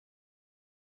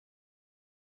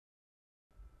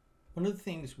One of the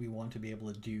things we want to be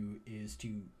able to do is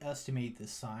to estimate the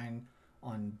sign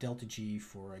on delta G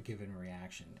for a given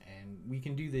reaction, and we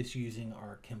can do this using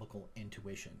our chemical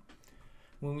intuition.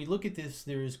 When we look at this,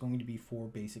 there is going to be four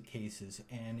basic cases,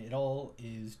 and it all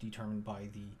is determined by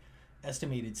the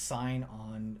estimated sign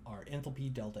on our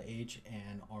enthalpy delta H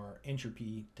and our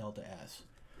entropy delta S.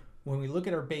 When we look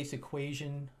at our base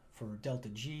equation for delta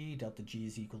G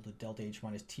is equal to delta H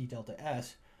minus T delta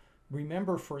S.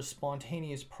 Remember, for a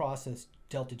spontaneous process,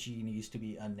 delta G needs to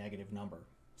be a negative number.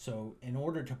 So in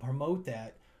order to promote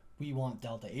that, we want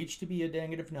delta H to be a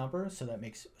negative number, so that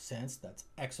makes sense, that's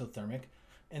exothermic.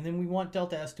 And then we want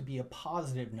delta S to be a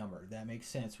positive number, that makes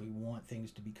sense, we want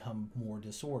things to become more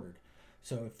disordered.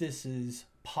 So if this is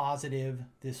positive,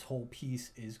 this whole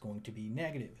piece is going to be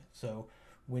negative. So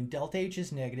when delta H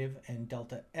is negative and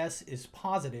delta S is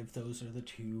positive, those are the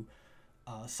two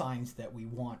signs that we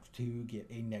want to get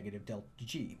a negative delta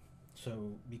G.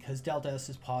 So because delta S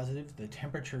is positive, the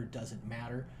temperature doesn't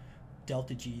matter.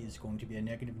 Delta G is going to be a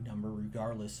negative number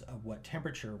regardless of what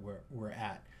temperature we're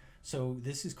at. So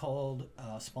this is called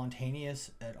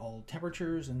spontaneous at all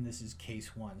temperatures, and this is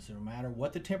case one. So no matter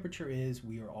what the temperature is,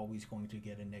 we are always going to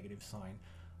get a negative sign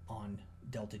on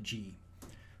delta G.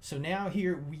 So now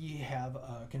here we have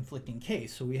a conflicting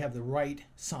case. So we have the right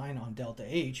sign on delta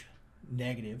H,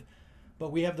 negative,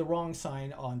 but we have the wrong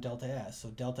sign on delta S. So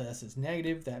delta S is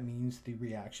negative, that means the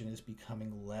reaction is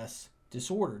becoming less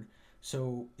disordered.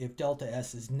 So if delta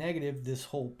S is negative, this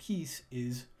whole piece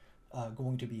is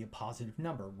going to be a positive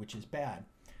number, which is bad.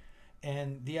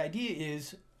 And the idea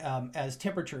is, as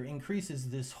temperature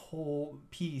increases, this whole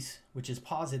piece, which is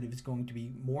positive, is going to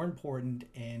be more important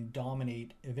and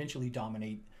eventually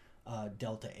dominate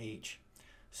delta H.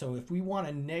 So if we want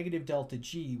a negative delta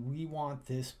G, we want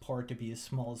this part to be as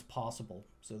small as possible.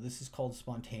 So this is called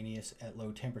spontaneous at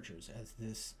low temperatures.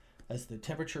 As the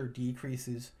temperature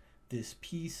decreases, this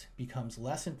piece becomes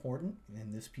less important,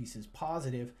 and this piece is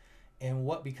positive. And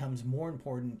what becomes more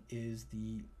important is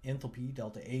the enthalpy,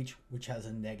 delta H, which has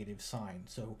a negative sign.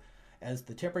 So as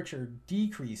the temperature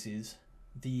decreases,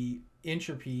 the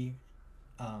entropy,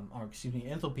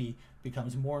 enthalpy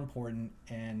becomes more important,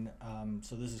 and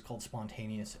so this is called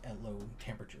spontaneous at low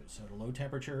temperatures. So at a low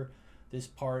temperature, this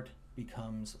part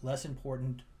becomes less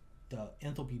important, the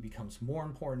enthalpy becomes more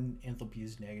important, enthalpy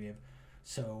is negative.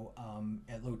 So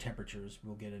at low temperatures,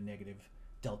 we'll get a negative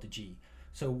delta G.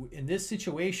 So in this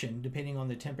situation, depending on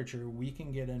the temperature, we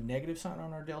can get a negative sign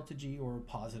on our delta G or a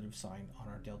positive sign on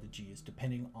our delta G, is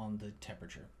depending on the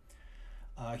temperature.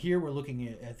 Here we're looking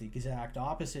at the exact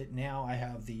opposite. Now I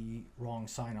have the wrong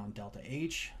sign on delta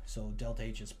H. So delta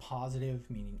H is positive,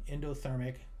 meaning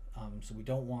endothermic. So we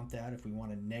don't want that. If we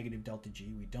want a negative delta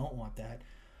G, we don't want that.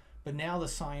 But now the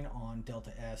sign on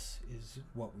delta S is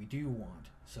what we do want.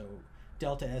 So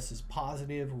delta S is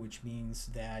positive, which means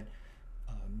that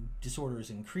disorder is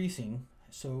increasing.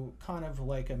 So kind of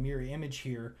like a mirror image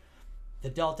here, the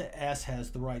delta S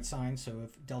has the right sign. So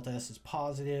if delta S is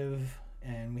positive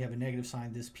and we have a negative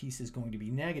sign, this piece is going to be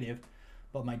negative.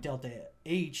 But my delta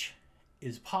H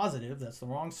is positive, that's the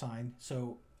wrong sign.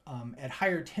 So at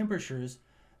higher temperatures,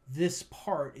 this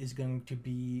part is going to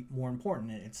be more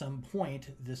important. And at some point,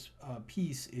 this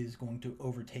piece is going to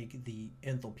overtake the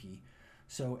enthalpy.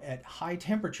 So at high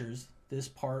temperatures, this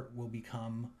part will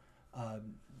become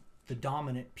the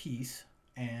dominant piece,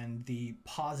 and the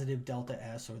positive delta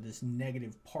S, or this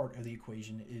negative part of the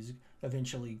equation, is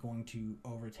eventually going to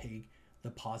overtake the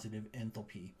positive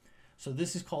enthalpy. So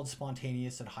this is called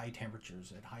spontaneous at high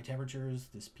temperatures. At high temperatures,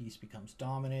 this piece becomes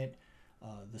dominant.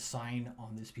 The sign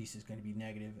on this piece is going to be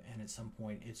negative, and at some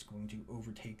point it's going to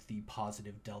overtake the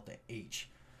positive delta H.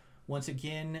 Once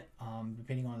again,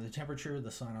 depending on the temperature,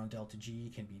 the sign on delta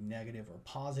G can be negative or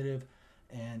positive,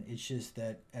 and it's just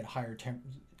that at higher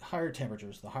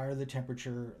temperatures, the higher the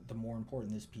temperature, the more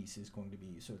important this piece is going to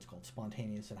be. So it's called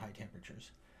spontaneous at high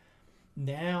temperatures.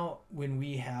 Now, when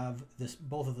we have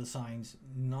both of the signs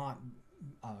not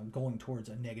going towards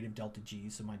a negative delta G,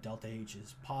 so my delta H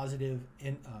is positive,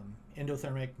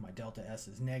 endothermic, my delta S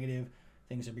is negative,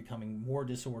 things are becoming more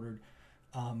disordered,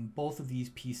 both of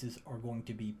these pieces are going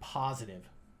to be positive.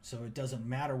 So it doesn't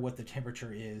matter what the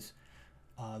temperature is.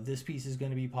 This piece is going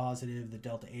to be positive, the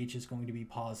delta H is going to be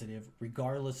positive.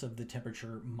 Regardless of the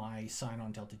temperature, my sign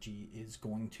on delta G is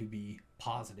going to be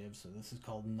positive. So this is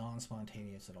called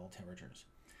non-spontaneous at all temperatures.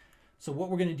 So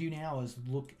what we're going to do now is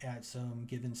look at some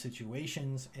given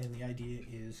situations, and the idea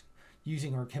is,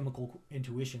 using our chemical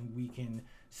intuition, we can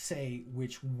say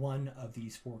which one of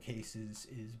these four cases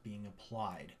is being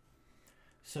applied.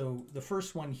 So the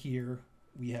first one here,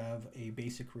 we have a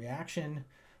basic reaction,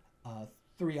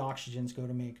 3 oxygens go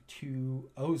to make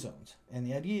 2 ozones. And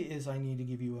the idea is I need to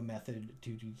give you a method to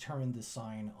determine the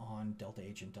sign on delta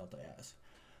H and delta S.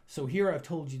 So here I've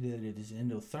told you that it is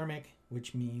endothermic,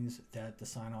 which means that the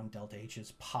sign on delta H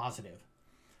is positive.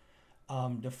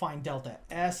 To find delta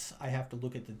S, I have to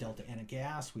look at the delta N of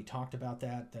gas. We talked about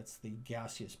that. That's the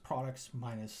gaseous products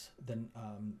minus the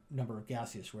number of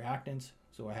gaseous reactants.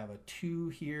 So I have a 2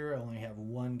 here. I only have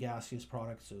 1 gaseous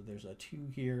product, so there's a 2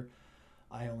 here.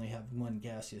 I only have 1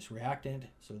 gaseous reactant,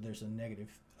 so there's a negative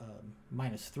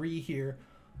minus 3 here.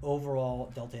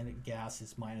 Overall, delta N of gas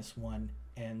is minus 1,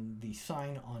 and the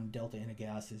sign on delta N of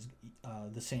gas is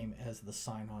the same as the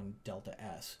sign on delta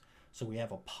S. So we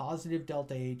have a positive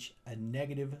delta H, a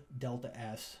negative delta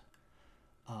S.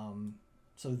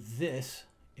 So this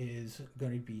is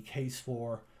going to be case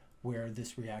 4, where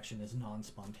this reaction is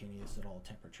non-spontaneous at all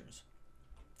temperatures.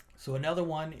 So another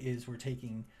one is we're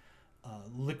taking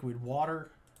liquid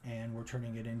water and we're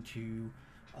turning it into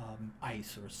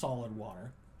ice or solid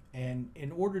water. And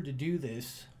in order to do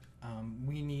this,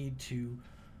 we need to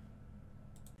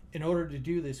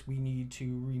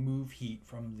remove heat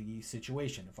from the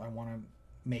situation. If I want to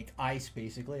make ice,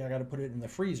 basically, I got to put it in the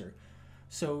freezer.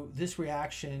 So this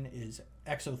reaction is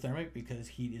exothermic because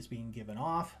heat is being given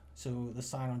off. So the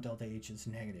sign on delta H is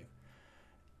negative.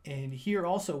 And here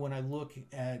also, when I look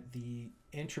at the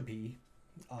entropy,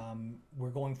 we're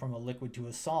going from a liquid to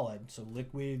a solid. So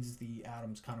liquids, the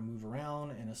atoms kind of move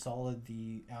around, and a solid,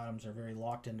 the atoms are very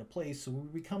locked into place. So we're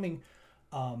becoming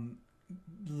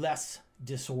less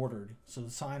disordered. So the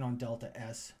sign on delta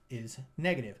S is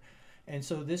negative. And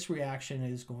so this reaction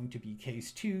is going to be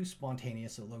case 2,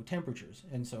 spontaneous at low temperatures.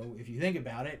 And so if you think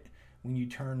about it, when you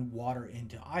turn water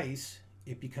into ice,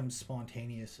 it becomes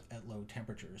spontaneous at low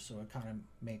temperatures. So it kind of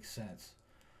makes sense.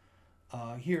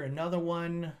 Here, another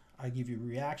one, I give you a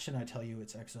reaction, I tell you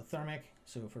it's exothermic.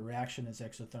 So if a reaction is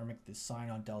exothermic, the sign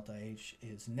on delta H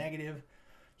is negative.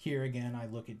 Here again, I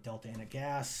look at delta N of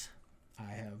gas.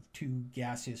 I have 2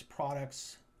 gaseous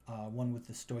products, one with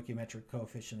the stoichiometric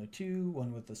coefficient of 2,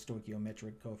 one with the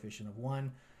stoichiometric coefficient of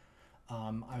 1.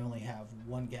 I only have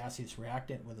 1 gaseous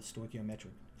reactant with a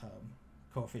stoichiometric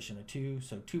coefficient of 2.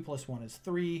 So 2 plus 1 is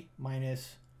 3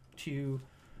 minus 2.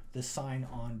 The sign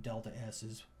on delta S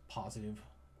is positive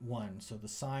 1. So the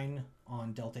sign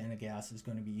on delta N of gas is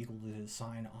going to be equal to the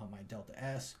sign on my delta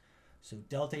S. So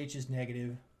delta H is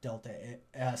negative, delta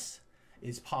S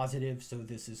is positive, so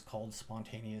this is called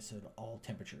spontaneous at all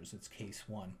temperatures. It's case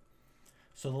 1.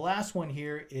 So the last one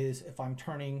here is if I'm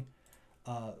turning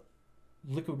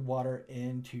liquid water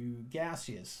into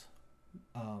gaseous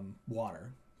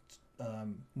water.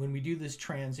 When we do this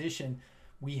transition,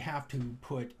 we have to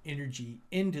put energy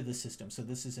into the system. So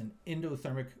this is an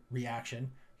endothermic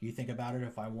reaction. You think about it,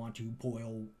 if I want to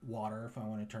boil water, if I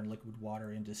want to turn liquid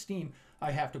water into steam,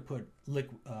 I have to put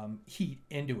heat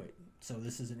into it. So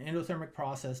this is an endothermic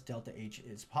process. Delta H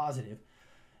is positive.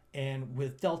 And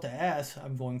with delta S,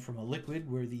 I'm going from a liquid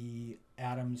where the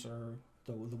atoms are,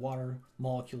 the water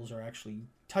molecules are actually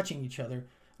touching each other,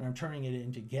 and I'm turning it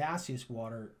into gaseous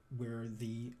water where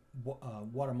the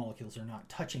water molecules are not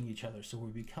touching each other. So we're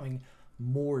becoming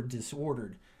more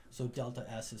disordered. So delta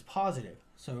S is positive.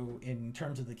 So in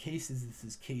terms of the cases, this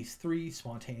is case 3,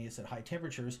 spontaneous at high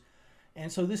temperatures. And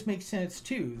so this makes sense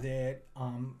too, that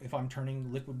if I'm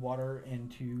turning liquid water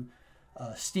into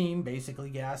steam, basically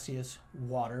gaseous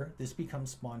water, this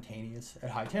becomes spontaneous at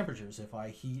high temperatures. If I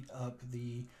heat up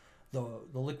the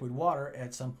liquid water,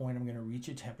 at some point I'm going to reach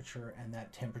a temperature, and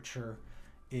that temperature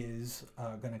is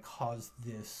going to cause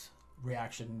this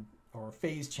reaction or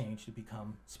phase change to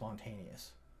become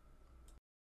spontaneous.